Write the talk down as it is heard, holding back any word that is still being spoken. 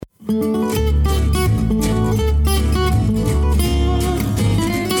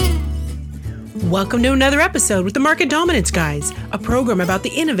Welcome to another episode with the Market Dominance Guys, a program about the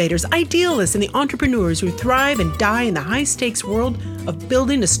innovators, idealists, and the entrepreneurs who thrive and die in the high-stakes world of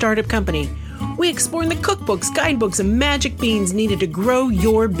building a startup company. We explore the cookbooks, guidebooks, and magic beans needed to grow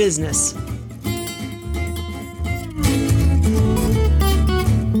your business.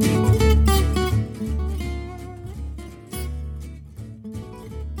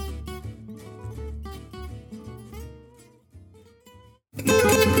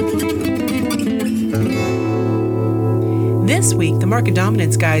 This week, the Market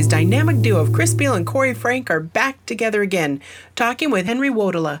Dominance Guys' dynamic duo of Chris Beall and Corey Frank are back together again, talking with Henry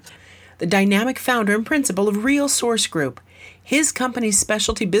Wojtyla, the dynamic founder and principal of Real Source Group. His company's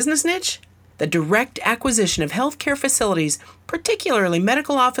specialty business niche? The direct acquisition of healthcare facilities, particularly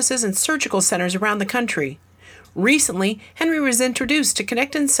medical offices and surgical centers around the country. Recently, Henry was introduced to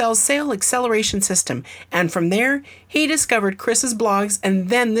Connect and Sell's sale acceleration system, and from there, he discovered Chris's blogs and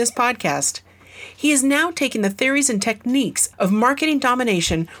then this podcast. He is now taking the theories and techniques of marketing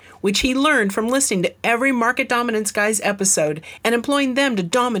domination, which he learned from listening to every Market Dominance Guys episode, and employing them to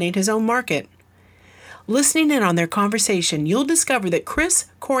dominate his own market. Listening in on their conversation, you'll discover that Chris,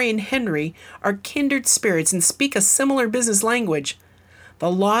 Corey, and Henry are kindred spirits and speak a similar business language.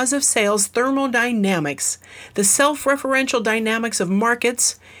 The laws of sales thermodynamics, the self-referential dynamics of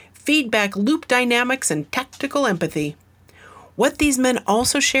markets, feedback loop dynamics, and tactical empathy. What these men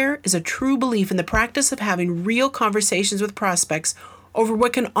also share is a true belief in the practice of having real conversations with prospects over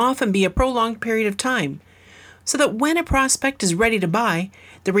what can often be a prolonged period of time, so that when a prospect is ready to buy,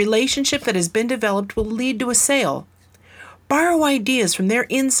 the relationship that has been developed will lead to a sale. Borrow ideas from their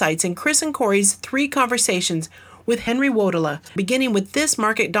insights in Chris and Corey's 3 conversations with Henry Wojtyla, beginning with this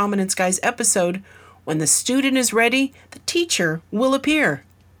Market Dominance Guys episode, When the Student is Ready, the Teacher Will Appear.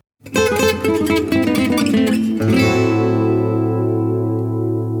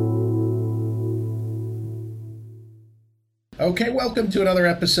 Okay, welcome to another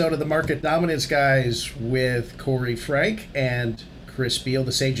episode of the Market Dominance Guys with Corey Frank and Chris Beall,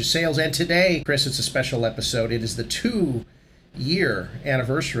 the Sage of Sales. And today, Chris, it's a special episode. It is the 2-year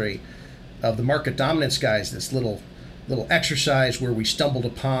anniversary of the Market Dominance Guys, this little exercise where we stumbled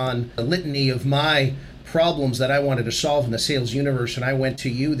upon a litany of my problems that I wanted to solve in the sales universe, and I went to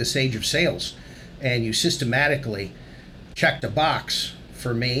you, the Sage of Sales, and you systematically checked a box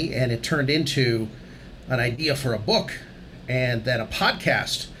for me, and it turned into an idea for a book, and then a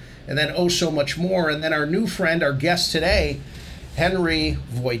podcast, and then oh so much more. And then our new friend, our guest today, Henry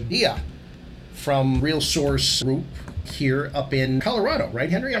Wojtyla from Real Source Group here up in Colorado, right,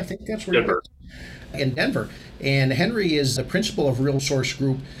 Henry? I think that's where Denver. In Denver. And Henry is the principal of Real Source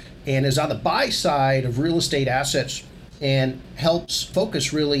Group and is on the buy side of real estate assets and helps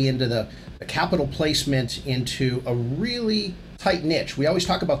focus really into the capital placement into a really tight niche. We always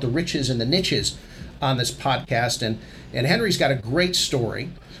talk about the riches and the niches on this podcast, and Henry's got a great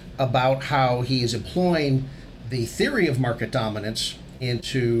story about how he is employing the theory of market dominance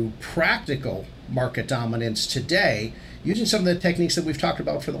into practical market dominance today using some of the techniques that we've talked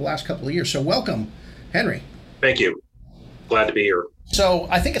about for the last couple of years. So welcome, Henry. Thank you. Glad to be here. So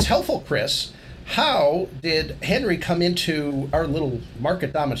I think it's helpful, Chris. How did Henry come into our little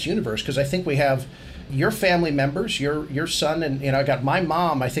market dominance universe? Because I think we have your family members, your son, and I got my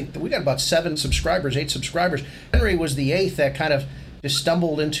mom. I think we got about 8 subscribers. Henry was the 8th that kind of just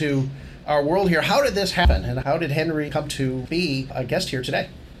stumbled into our world here. How did this happen, and how did Henry come to be a guest here today?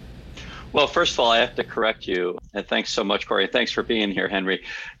 Well, first of all, I have to correct you. And thanks so much, Corey. Thanks for being here, Henry.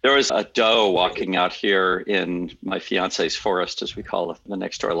 There was a doe walking out here in my fiance's forest, as we call it, the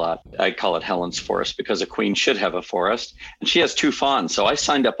next door lot. I call it Helen's Forest because a queen should have a forest. And she has 2 fawns. So I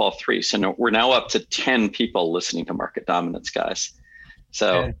signed up all 3. So we're now up to 10 people listening to Market Dominance Guys.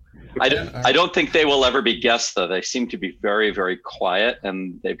 So okay. I don't think they will ever be guests, though. They seem to be very, very quiet,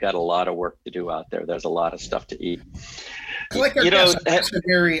 and they've got a lot of work to do out there. There's a lot of stuff to eat. Like our guests are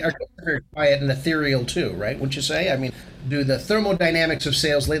very quiet and ethereal too, right? Wouldn't you say? I mean, do the thermodynamics of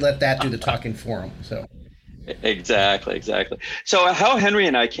sales, they let that do the talking for them. So Exactly. So how Henry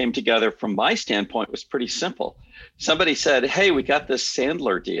and I came together from my standpoint was pretty simple. Somebody said, hey, we got this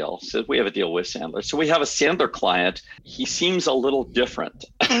Sandler deal. So we have a deal with Sandler. So we have a Sandler client. He seems a little different.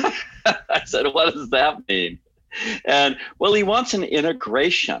 I said, what does that mean? And well, he wants an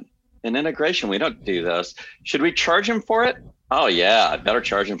integration. We don't do those. Should we charge him for it? Oh yeah, I better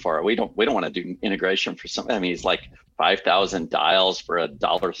charge him for it. We don't want to do integration for something. I mean, he's like 5,000 dials for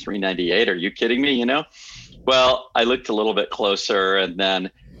 $3.98. Are you kidding me? Well, I looked a little bit closer, and then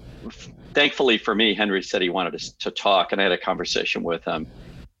thankfully for me, Henry said he wanted to talk, and I had a conversation with him,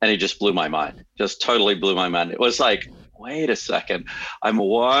 and he just blew my mind. Just totally blew my mind. It was like, wait a second. I'm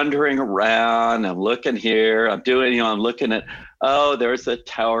wandering around. I'm looking here. I'm looking at, oh, there's the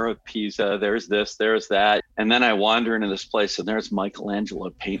Tower of Pisa. There's this, there's that. And then I wander into this place and there's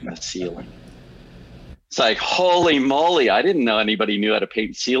Michelangelo painting the ceiling. It's like, holy moly. I didn't know anybody knew how to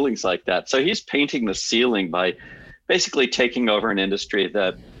paint ceilings like that. So he's painting the ceiling by basically taking over an industry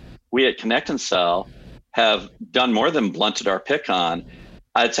that we at Connect and Sell have done more than blunted our pick on.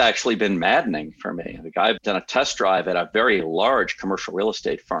 It's actually been maddening for me. I've done a test drive at a very large commercial real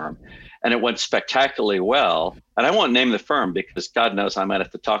estate firm, and it went spectacularly well. And I won't name the firm because God knows I might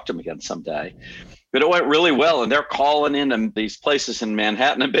have to talk to them again someday. But it went really well, and they're calling in these places in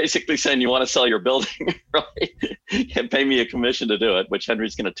Manhattan and basically saying, you want to sell your building, right? And pay me a commission to do it, which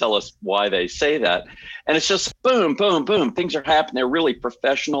Henry's going to tell us why they say that. And it's just boom, boom, boom. Things are happening. They're really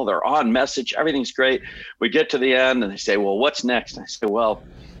professional. They're on message. Everything's great. We get to the end and they say, well, what's next? And I say, well,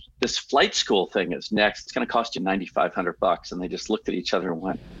 this flight school thing is next. It's going to cost you $9,500. And they just looked at each other and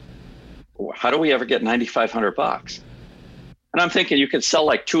went, well, how do we ever get $9,500? And I'm thinking you could sell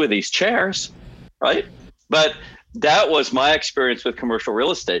like 2 of these chairs, right? But that was my experience with commercial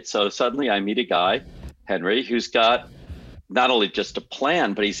real estate. So suddenly I meet a guy, Henry, who's got not only just a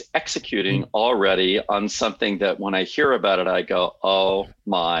plan, but he's executing already on something that when I hear about it, I go, oh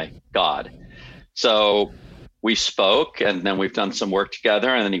my God. So we spoke, and then we've done some work together,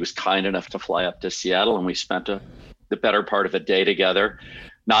 and then he was kind enough to fly up to Seattle, and we spent the better part of a day together,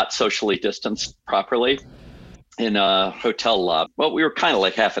 not socially distanced properly, in a hotel lobby. Well, we were kind of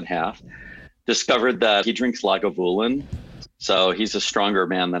like half and half. Discovered that he drinks Lagavulin. So he's a stronger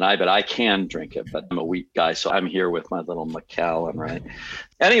man than I, but I can drink it, but I'm a weak guy. So I'm here with my little Macallan, right?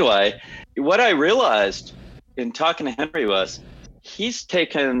 Anyway, what I realized in talking to Henry was he's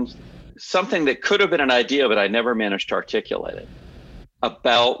taken something that could have been an idea, but I never managed to articulate it,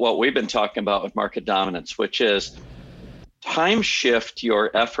 about what we've been talking about with market dominance, which is time shift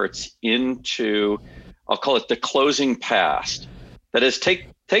your efforts into, I'll call it the closing past. That is, take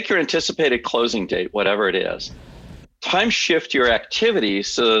your anticipated closing date, whatever it is. Time shift your activities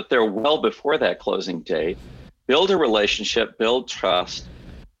so that they're well before that closing date. Build a relationship, build trust,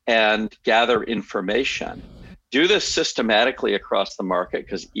 and gather information. Do this systematically across the market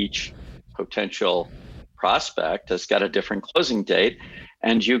because each potential prospect has got a different closing date.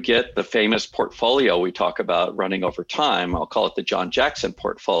 And you get the famous portfolio we talk about running over time. I'll call it the John Jackson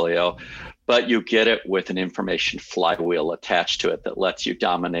portfolio. But you get it with an information flywheel attached to it that lets you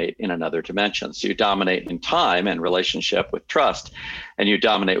dominate in another dimension. So you dominate in time and relationship with trust, and you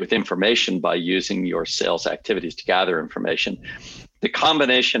dominate with information by using your sales activities to gather information. The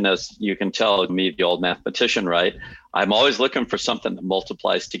combination, as you can tell, me, the old mathematician, right? I'm always looking for something that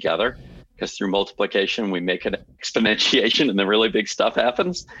multiplies together, because through multiplication, we make an exponentiation and the really big stuff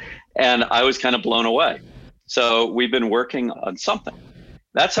happens. And I was kind of blown away. So we've been working on something.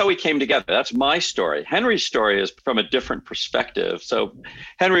 That's how we came together. That's my story. Henry's story is from a different perspective. So,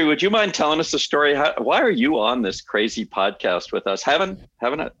 Henry, would you mind telling us the story? Why are you on this crazy podcast with us? Haven't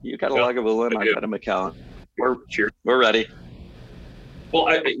it? You got a Lagavulin, I got a Macallan. We're ready. Well,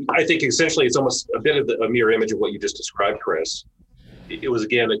 I think essentially it's almost a bit of a mirror image of what you just described, Chris. It was,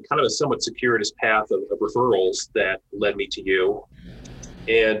 again, a kind of a somewhat circuitous path of referrals that led me to you.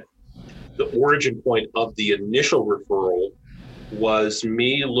 And the origin point of the initial referral was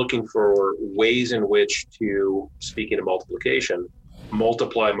me looking for ways in which to, speaking of multiplication,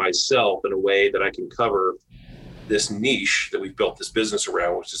 multiply myself in a way that I can cover this niche that we've built this business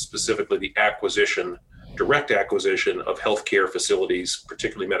around, which is specifically the direct acquisition of healthcare facilities,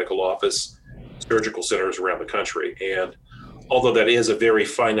 particularly medical office, surgical centers around the country. And although that is a very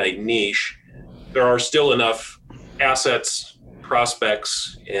finite niche, there are still enough assets,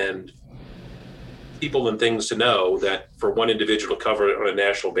 prospects, and people and things to know that for one individual to cover it on a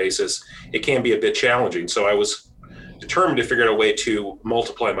national basis, it can be a bit challenging. So I was determined to figure out a way to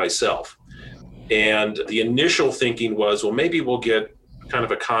multiply myself. And the initial thinking was, well, maybe we'll get kind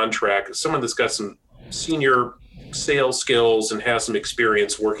of a contract, someone that's got some senior sales skills and has some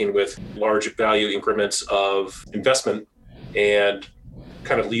experience working with large value increments of investment, and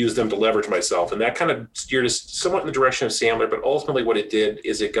kind of use them to leverage myself. And that kind of steered us somewhat in the direction of Sandler, but ultimately what it did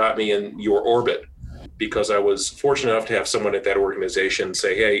is it got me in your orbit, because I was fortunate enough to have someone at that organization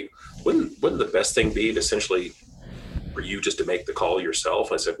say, hey, wouldn't the best thing be to essentially for you just to make the call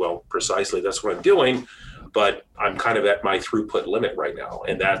yourself? I said, well, precisely, that's what I'm doing, but I'm kind of at my throughput limit right now.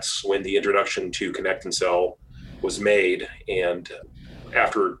 And that's when the introduction to Connect and Sell was made. And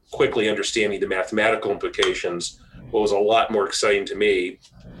after quickly understanding the mathematical implications, what was a lot more exciting to me,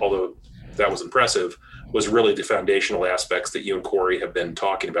 although that was impressive, was really the foundational aspects that you and Corey have been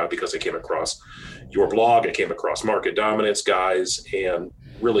talking about, because I came across your blog, I came across Market Dominance Guys, and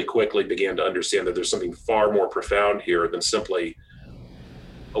really quickly began to understand that there's something far more profound here than simply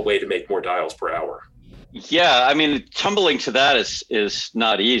a way to make more dials per hour. Yeah, I mean, tumbling to that is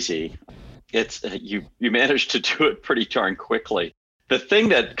not easy. It's you managed to do it pretty darn quickly. The thing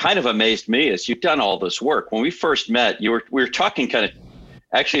that kind of amazed me is you've done all this work. When we first met, we were talking kind of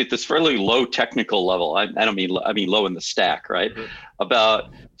actually at this fairly low technical level. I mean low in the stack, right? Mm-hmm.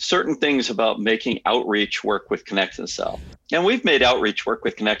 About certain things about making outreach work with Connect and Sell. And we've made outreach work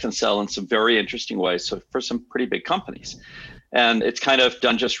with Connect and Sell in some very interesting ways. So for some pretty big companies. And it's kind of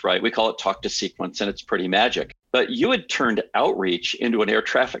done just right. We call it talk to sequence, and it's pretty magic. But you had turned outreach into an air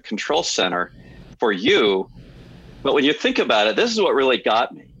traffic control center for you. But when you think about it, this is what really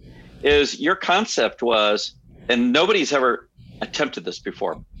got me, is your concept was, and nobody's ever attempted this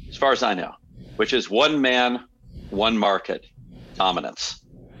before, as far as I know, which is one man, one market dominance.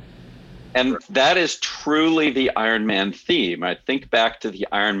 And that is truly the Iron Man theme. I think back to the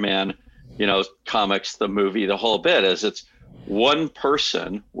Iron Man, comics, the movie, the whole bit is it's one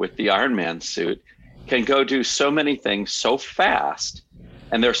person with the Iron Man suit can go do so many things so fast,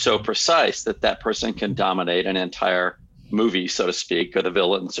 and they're so precise that person can dominate an entire movie, so to speak, or the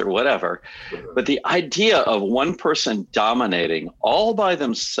villains or whatever. But the idea of one person dominating all by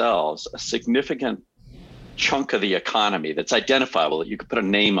themselves a significant chunk of the economy that's identifiable, that you could put a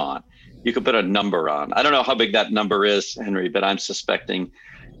name on, you could put a number on. I don't know how big that number is, Henry, but I'm suspecting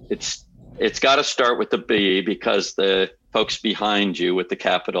it's got to start with the B, because the folks behind you with the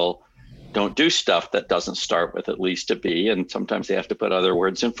capital don't do stuff that doesn't start with at least a B. And sometimes they have to put other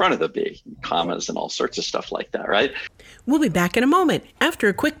words in front of the B, commas and all sorts of stuff like that, right? We'll be back in a moment after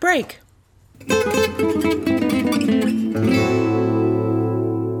a quick break.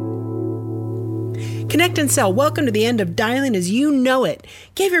 Connect and Sell, welcome to the end of dialing as you know it.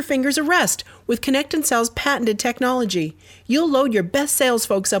 Give your fingers a rest with Connect and Sell's patented technology. You'll load your best sales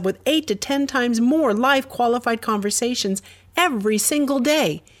folks up with 8 to 10 times more live qualified conversations every single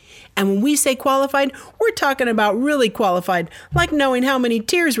day. And when we say qualified, we're talking about really qualified, like knowing how many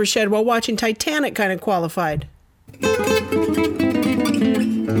tears were shed while watching Titanic kind of qualified.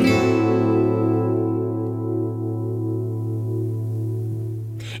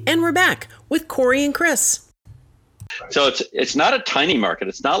 And we're back with Corey and Chris. So it's not a tiny market.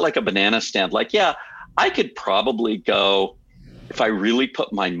 It's not like a banana stand. Like, yeah, I could probably go, if I really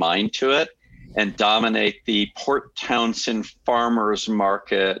put my mind to it, and dominate the Port Townsend farmers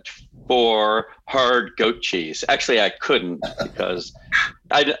market for hard goat cheese. Actually, I couldn't, because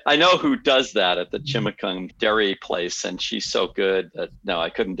I know who does that at the Chimicum dairy place, and she's so good that no, I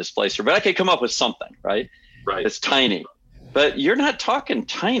couldn't displace her. But I could come up with something, right? Right. It's tiny. But you're not talking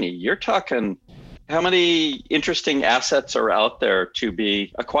tiny. You're talking how many interesting assets are out there to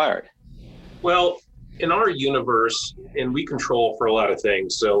be acquired? Well, in our universe, and we control for a lot of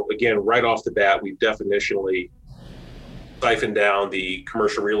things. So again, right off the bat, we've definitionally siphoned down the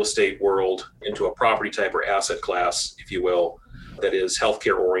commercial real estate world into a property type or asset class, if you will, that is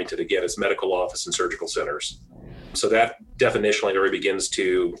healthcare oriented. Again, it's medical office and surgical centers. So that definitionally already begins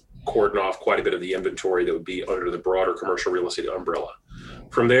to cordon off quite a bit of the inventory that would be under the broader commercial real estate umbrella.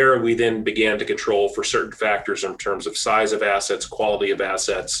 From there, we then began to control for certain factors in terms of size of assets, quality of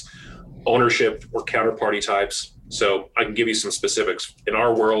assets, ownership or counterparty types. So I can give you some specifics. In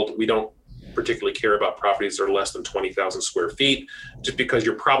our world, we don't particularly care about properties that are less than 20,000 square feet, just because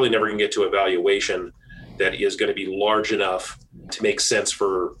you're probably never going to get to a valuation that is going to be large enough to make sense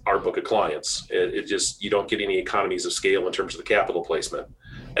for our book of clients. It just, you don't get any economies of scale in terms of the capital placement.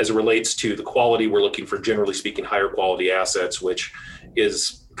 As it relates to the quality, we're looking for, generally speaking, higher quality assets, which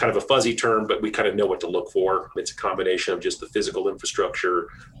is kind of a fuzzy term, but we kind of know what to look for. It's a combination of just the physical infrastructure,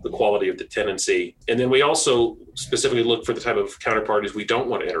 the quality of the tenancy. And then we also specifically look for the type of counterparties we don't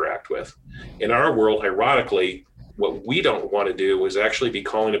want to interact with. In our world, ironically, what we don't want to do is actually be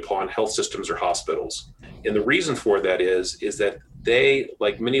calling upon health systems or hospitals. And the reason for that is that they,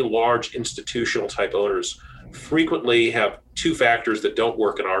 like many large institutional type owners, frequently have two factors that don't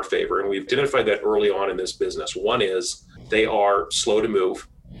work in our favor. And we've identified that early on in this business. One is they are slow to move,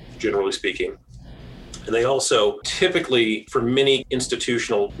 generally speaking. And they also typically, for many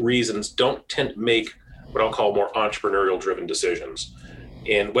institutional reasons, don't tend to make what I'll call more entrepreneurial driven decisions.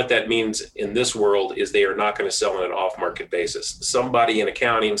 And what that means in this world is they are not going to sell on an off-market basis. Somebody in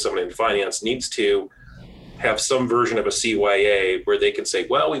accounting, somebody in finance needs to have some version of a CYA where they can say,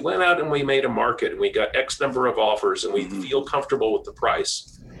 well, we went out and we made a market and we got X number of offers and we feel comfortable with the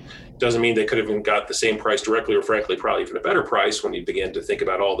price. Doesn't mean they could have even got the same price directly, or frankly, probably even a better price when you begin to think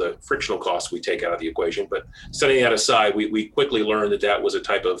about all the frictional costs we take out of the equation. But setting that aside, we quickly learned that was a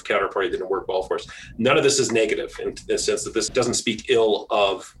type of counterparty that didn't work well for us. None of this is negative in the sense that this doesn't speak ill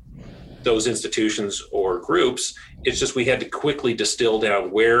of those institutions or groups. It's just we had to quickly distill down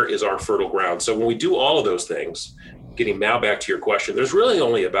where is our fertile ground. So when we do all of those things, getting now back to your question, there's really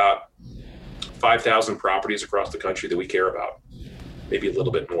only about 5,000 properties across the country that we care about. Maybe a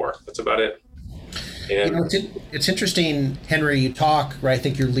little bit more. That's about it. And it's interesting, Henry, you talk, right? I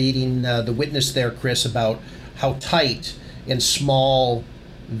think you're leading the witness there, Chris, about how tight and small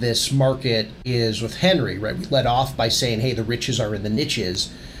this market is with Henry, right? We led off by saying, hey, the riches are in the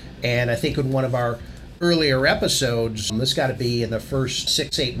niches. And I think in one of our earlier episodes, this got to be in the first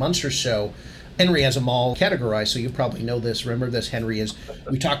 6-8 months or so, Henry has them all categorized, so you probably know this. Remember this, Henry, is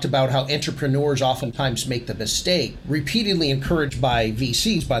we talked about how entrepreneurs oftentimes make the mistake, repeatedly encouraged by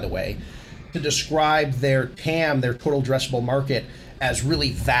VCs, by the way, to describe their TAM, their total addressable market, as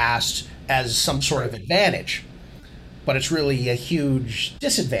really vast, as some sort of advantage. But it's really a huge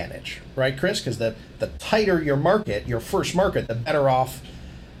disadvantage, right, Chris? Because the tighter your market, your first market, the better off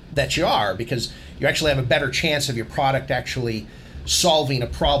that you are, because you actually have a better chance of your product actually solving a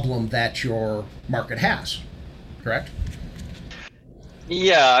problem that your market has, correct?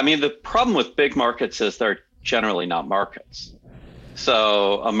 Yeah, I mean, the problem with big markets is they're generally not markets.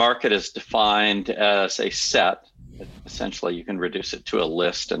 So a market is defined as a set. Essentially, you can reduce it to a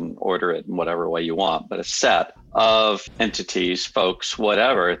list and order it in whatever way you want, but a set of entities, folks,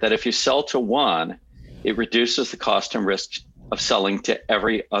 whatever, that if you sell to one, it reduces the cost and risk of selling to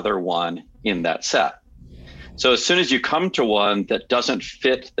every other one in that set. So as soon as you come to one that doesn't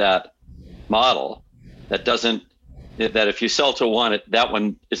fit that model, that if you sell to one, that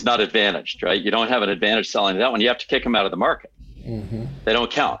one is not advantaged, right? You don't have an advantage selling to that one. You have to kick them out of the market. Mm-hmm. They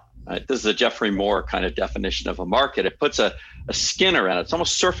don't count. Right? This is a Jeffrey Moore kind of definition of a market. It puts a skin around it. It's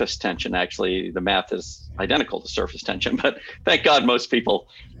almost surface tension. Actually, the math is identical to surface tension, but thank God most people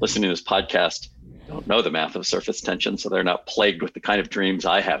listening to this podcast don't know the math of surface tension, so they're not plagued with the kind of dreams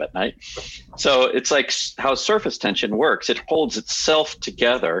I have at night. So it's like how surface tension works. It holds itself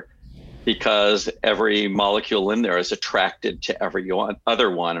together because every molecule in there is attracted to every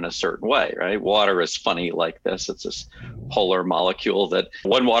other one in a certain way, right? Water is funny like this. It's this polar molecule that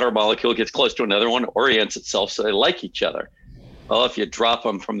one water molecule gets close to another one, orients itself so they like each other. Well, if you drop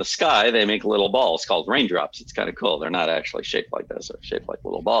them from the sky, they make little balls called raindrops. It's kind of cool. They're not actually shaped like this. They're shaped like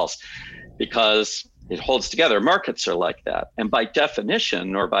little balls because it holds together. Markets are like that. And by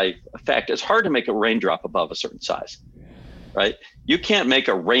definition or by fact, it's hard to make a raindrop above a certain size, right? You can't make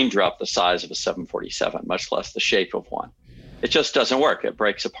a raindrop the size of a 747, much less the shape of one. It just doesn't work. It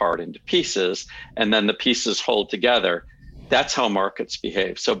breaks apart into pieces, and then the pieces hold together. That's how markets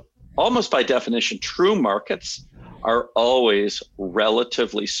behave. So almost by definition, true markets are always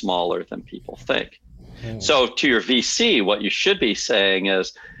relatively smaller than people think. So to your VC, what you should be saying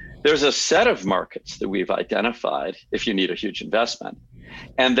is, there's a set of markets that we've identified if you need a huge investment,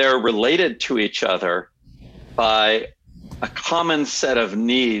 and they're related to each other by a common set of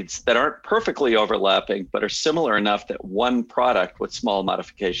needs that aren't perfectly overlapping, but are similar enough that one product with small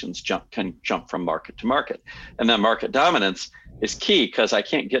modifications can jump from market to market. And then market dominance is key because I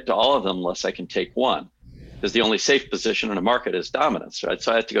can't get to all of them unless I can take one. Because the only safe position in a market is dominance, right?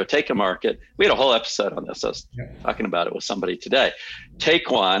 So I had to go take a market. We had a whole episode on this. I was talking about it with somebody today.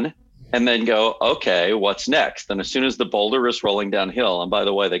 Take one and then go, okay, what's next? And as soon as the boulder is rolling downhill, and by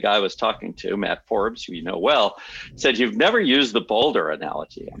the way, the guy I was talking to, Matt Forbes, who you know well, said, you've never used the boulder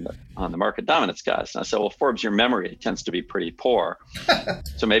analogy on the market dominance guys. And I said, well, Forbes, your memory tends to be pretty poor.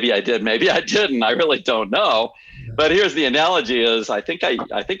 So maybe I did, maybe I didn't. I really don't know. But here's the analogy is, I think I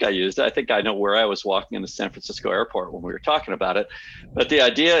used it. I think I know where I was walking in the San Francisco airport when we were talking about it. But the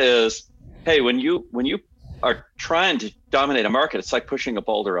idea is, hey, when you are trying to dominate a market, it's like pushing a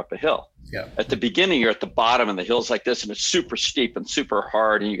boulder up a hill. Yeah. At the beginning, you're at the bottom and the hill's like this, and it's super steep and super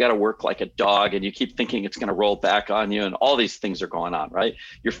hard, and you got to work like a dog, and you keep thinking it's going to roll back on you, and all these things are going on, right?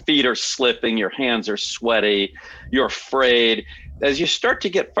 Your feet are slipping, your hands are sweaty, you're afraid. As you start to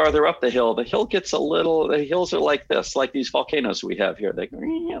get farther up the hill gets the hills are like this, like these volcanoes we have here. They go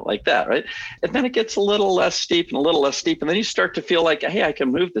like that, right? And then it gets a little less steep and a little less steep, and then you start to feel like, hey, I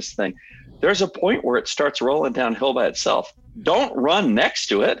can move this thing. There's a point where it starts rolling downhill by itself. Don't run next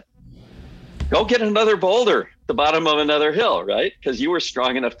to it. Go get another boulder at the bottom of another hill, right? Because you were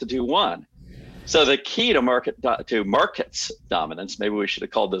strong enough to do one. So the key to markets dominance, maybe we should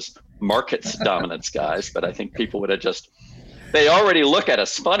have called this markets dominance, guys, but I think people would have just they already look at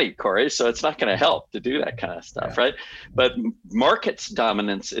us funny, Corey, so it's not going to help to do that kind of stuff, right? But market's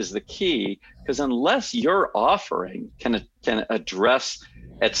dominance is the key, because unless your offering can address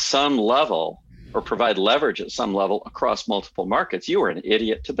at some level or provide leverage at some level across multiple markets, you are an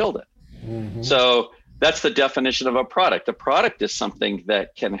idiot to build it. Mm-hmm. So that's the definition of a product. A product is something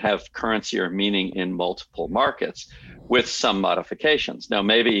that can have currency or meaning in multiple markets with some modifications. Now,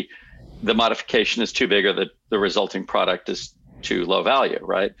 maybe the modification is too big or the resulting product is too low value,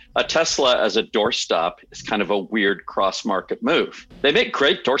 right? A Tesla as a doorstop is kind of a weird cross-market move. They make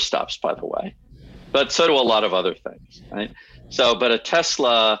great doorstops, by the way, but so do a lot of other things, right? So, but a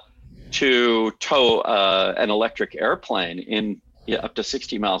Tesla to tow an electric airplane in up to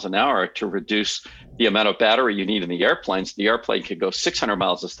 60 miles an hour to reduce the amount of battery you need in the airplane, so the airplane could go 600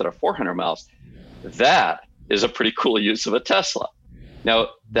 miles instead of 400 miles. That is a pretty cool use of a Tesla. Now,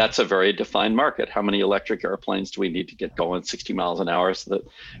 that's a very defined market. How many electric airplanes do we need to get going 60 miles an hour so that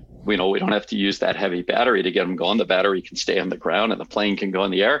we don't have to use that heavy battery to get them going? The battery can stay on the ground and the plane can go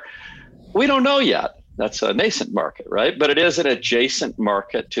in the air. We don't know yet. That's a nascent market, right? But it is an adjacent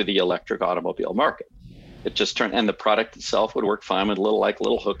market to the electric automobile market. It just turned, and the product itself would work fine with a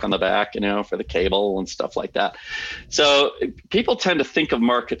little hook on the back, for the cable and stuff like that. So people tend to think of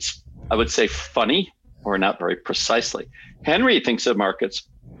markets, I would say, funny or not very precisely. Henry thinks of markets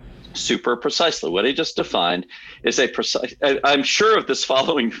super precisely. What he just defined is a precise. I'm sure of this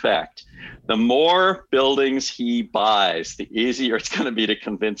following fact: the more buildings he buys, the easier it's going to be to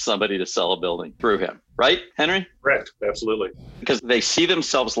convince somebody to sell a building through him. Right, Henry? Correct. Absolutely. Because they see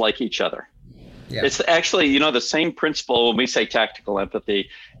themselves like each other. Yeah. It's actually, the same principle when we say tactical empathy.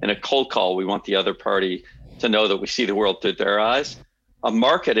 In a cold call, we want the other party to know that we see the world through their eyes. A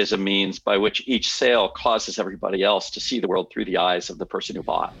market is a means by which each sale causes everybody else to see the world through the eyes of the person who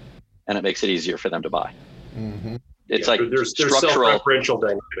bought, and it makes it easier for them to buy. Mm-hmm. It's there's structural. Self-referential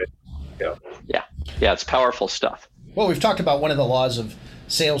dynamic. Yeah, it's powerful stuff. Well, we've talked about one of the laws of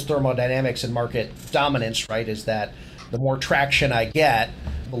sales thermodynamics and market dominance, right? Is that the more traction I get,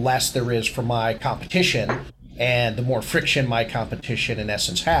 the less there is for my competition, and the more friction my competition in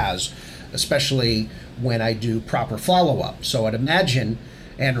essence has, especially when I do proper follow-up. So I'd imagine,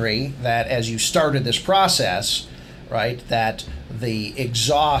 Henry, that as you started this process, right, that the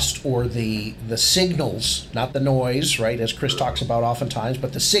exhaust or the signals, not the noise, right, as Chris talks about oftentimes,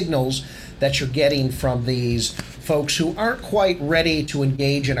 but the signals that you're getting from these folks who aren't quite ready to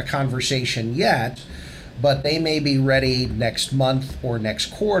engage in a conversation yet, but they may be ready next month or next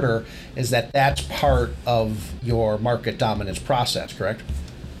quarter, is that's part of your market dominance process, correct?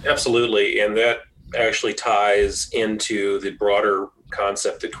 Absolutely. And that actually ties into the broader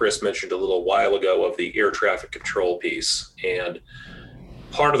concept that Chris mentioned a little while ago of the air traffic control piece. And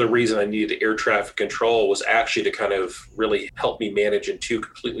part of the reason I needed air traffic control was actually to kind of really help me manage in two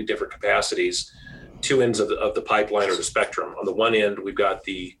completely different capacities, two ends of the pipeline or the spectrum. On the one end, we've got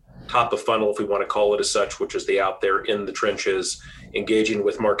the top of funnel, if we want to call it as such, which is the out there in the trenches, engaging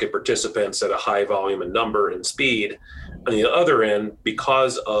with market participants at a high volume and number and speed. On the other end,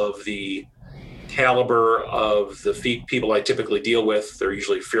 because of the caliber of the people I typically deal with, they're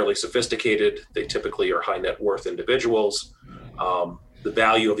usually fairly sophisticated. They typically are high net worth individuals. The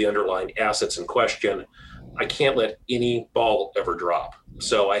value of the underlying assets in question, I can't let any ball ever drop.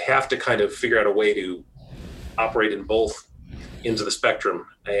 So I have to kind of figure out a way to operate in both ends of the spectrum.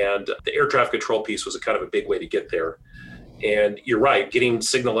 And the air traffic control piece was a kind of a big way to get there. And you're right, getting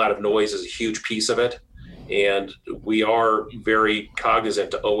signal out of noise is a huge piece of it. And we are very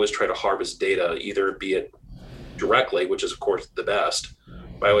cognizant to always try to harvest data, either be it directly, which is of course the best,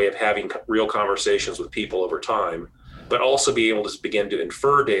 by way of having real conversations with people over time, but also be able to begin to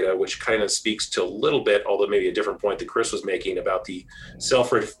infer data, which kind of speaks to a little bit, although maybe a different point that Chris was making about the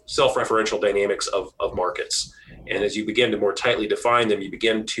self-referential dynamics of markets. And as you begin to more tightly define them, you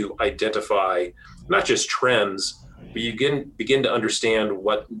begin to identify not just trends, but you begin to understand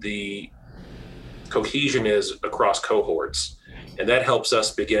what the cohesion is across cohorts. And that helps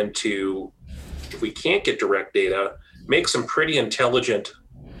us begin to, if we can't get direct data, make some pretty intelligent,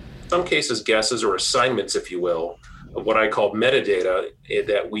 in some cases guesses or assignments, if you will, of what I call metadata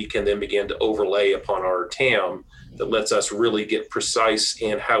that we can then begin to overlay upon our TAM that lets us really get precise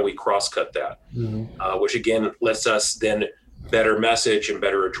in how we cross-cut that, which again lets us then better message and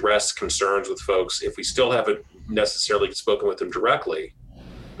better address concerns with folks. If we still haven't necessarily spoken with them directly,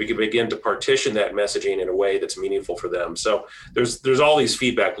 we can begin to partition that messaging in a way that's meaningful for them. So there's all these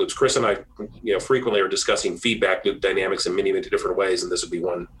feedback loops. Chris and I, frequently are discussing feedback loop dynamics in many, many different ways, and this would be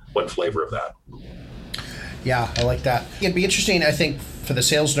one flavor of that. Yeah, I like that. It'd be interesting, I think, for the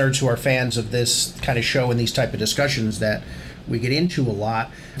sales nerds who are fans of this kind of show and these type of discussions, that we get into a lot.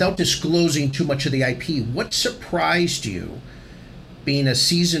 Without disclosing too much of the IP, what surprised you being a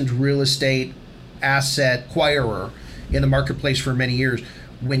seasoned real estate asset acquirer in the marketplace for many years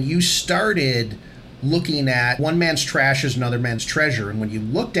when you started looking at one man's trash is another man's treasure? And when you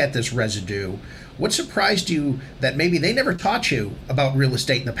looked at this residue, what surprised you that maybe they never taught you about real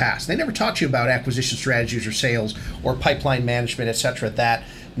estate in the past? They never taught you about acquisition strategies or sales or pipeline management, et cetera, that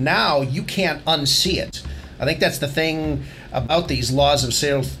now you can't unsee it. I think that's the thing about these laws of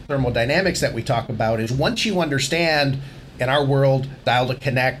sales thermodynamics that we talk about, is once you understand, in our world, dial to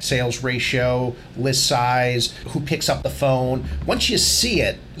connect, sales ratio, list size, who picks up the phone, once you see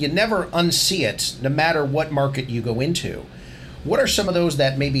it, you never unsee it, no matter what market you go into. What are some of those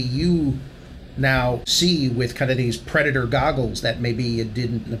that maybe you now see with kind of these predator goggles that maybe you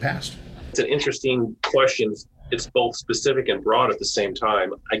didn't in the past? It's an interesting question. It's both specific and broad at the same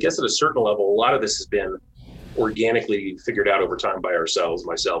time. I guess at a certain level, a lot of this has been organically figured out over time by ourselves,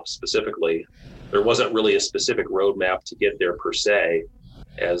 myself specifically. There wasn't really a specific roadmap to get there per se.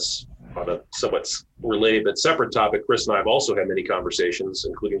 As on a somewhat related but separate topic, Chris and I have also had many conversations,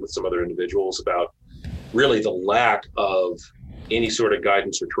 including with some other individuals, about really the lack of any sort of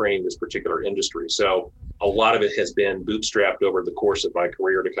guidance or training in this particular industry. So a lot of it has been bootstrapped over the course of my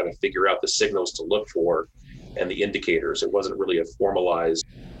career to kind of figure out the signals to look for and the indicators. It wasn't really a formalized,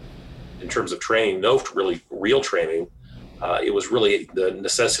 in terms of training, no really real training. It was really the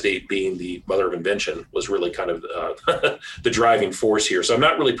necessity being the mother of invention was really kind of the driving force here. So I'm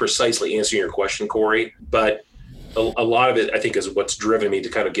not really precisely answering your question, Corey, but a lot of it, I think, is what's driven me to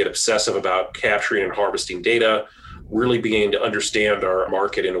kind of get obsessive about capturing and harvesting data, really beginning to understand our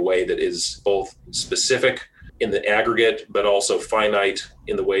market in a way that is both specific in the aggregate, but also finite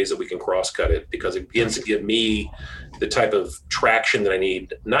in the ways that we can cross-cut it, because it begins to give me the type of traction that I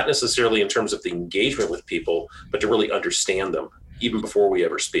need, not necessarily in terms of the engagement with people, but to really understand them even before we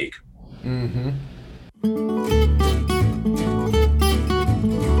ever speak. Mm-hmm.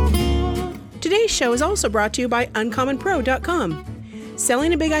 Today's show is also brought to you by UncommonPro.com.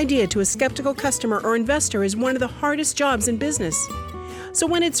 Selling a big idea to a skeptical customer or investor is one of the hardest jobs in business. So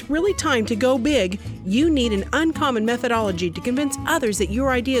when it's really time to go big, you need an uncommon methodology to convince others that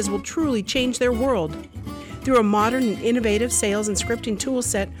your ideas will truly change their world. Through a modern and innovative sales and scripting tool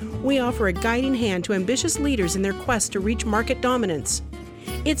set, we offer a guiding hand to ambitious leaders in their quest to reach market dominance.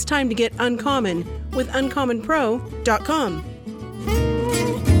 It's time to get uncommon with UncommonPro.com.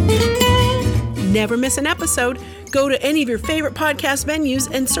 Never miss an episode. Go to any of your favorite podcast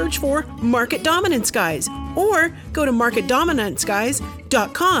venues and search for Market Dominance Guys, or go to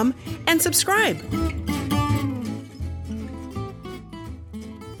marketdominanceguys.com and subscribe.